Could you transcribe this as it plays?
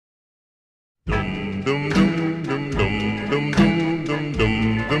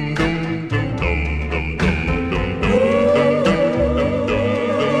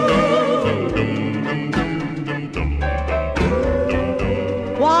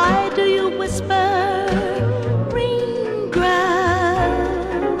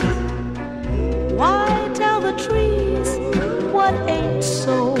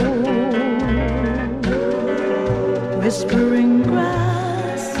Whispering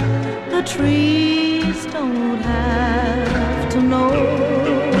grass, the trees don't have to know.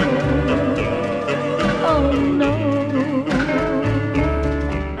 Oh no.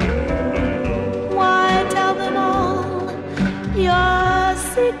 Why tell them all your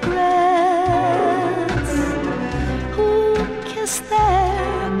secrets? Who kissed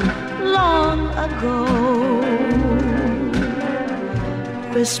there long ago?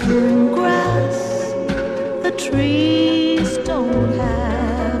 Whispering grass, the trees don't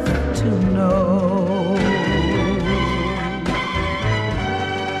have to know.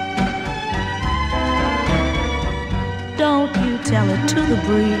 Don't you tell it to the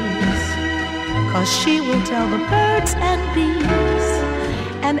breeze, 'cause she will tell the birds and bees,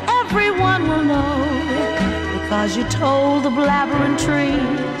 and everyone will know, because you told the blabbering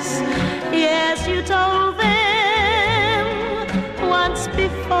trees. Yes, you told them once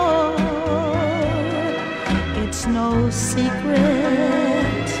before. It's no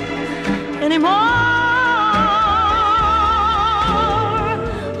secret anymore.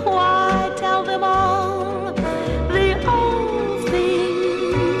 Why tell them all the old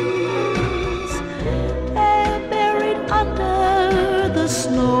things they're buried under the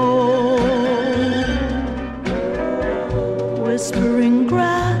snow? Whispering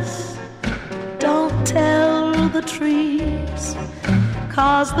grass, don't tell the trees,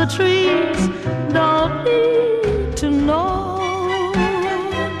 'cause the trees don't need to know.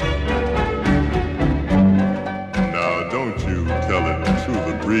 Now don't you tell it to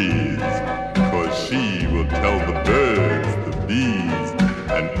the breeze, 'cause she will tell the birds, the bees,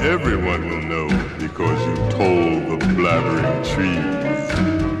 and everyone will know, because you told the blabbering trees.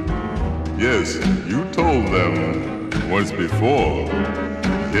 Yes, you told them once before.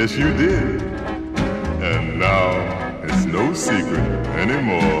 Yes, you did. And now it's no secret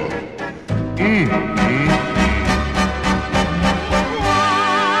anymore.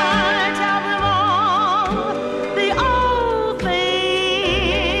 Why tell them all the old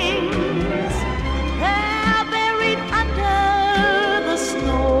things they're buried under the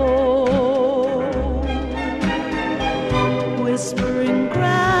snow? Whispering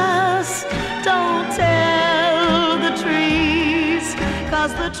grass, don't tell the trees,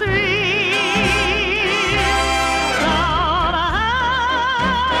 'cause the trees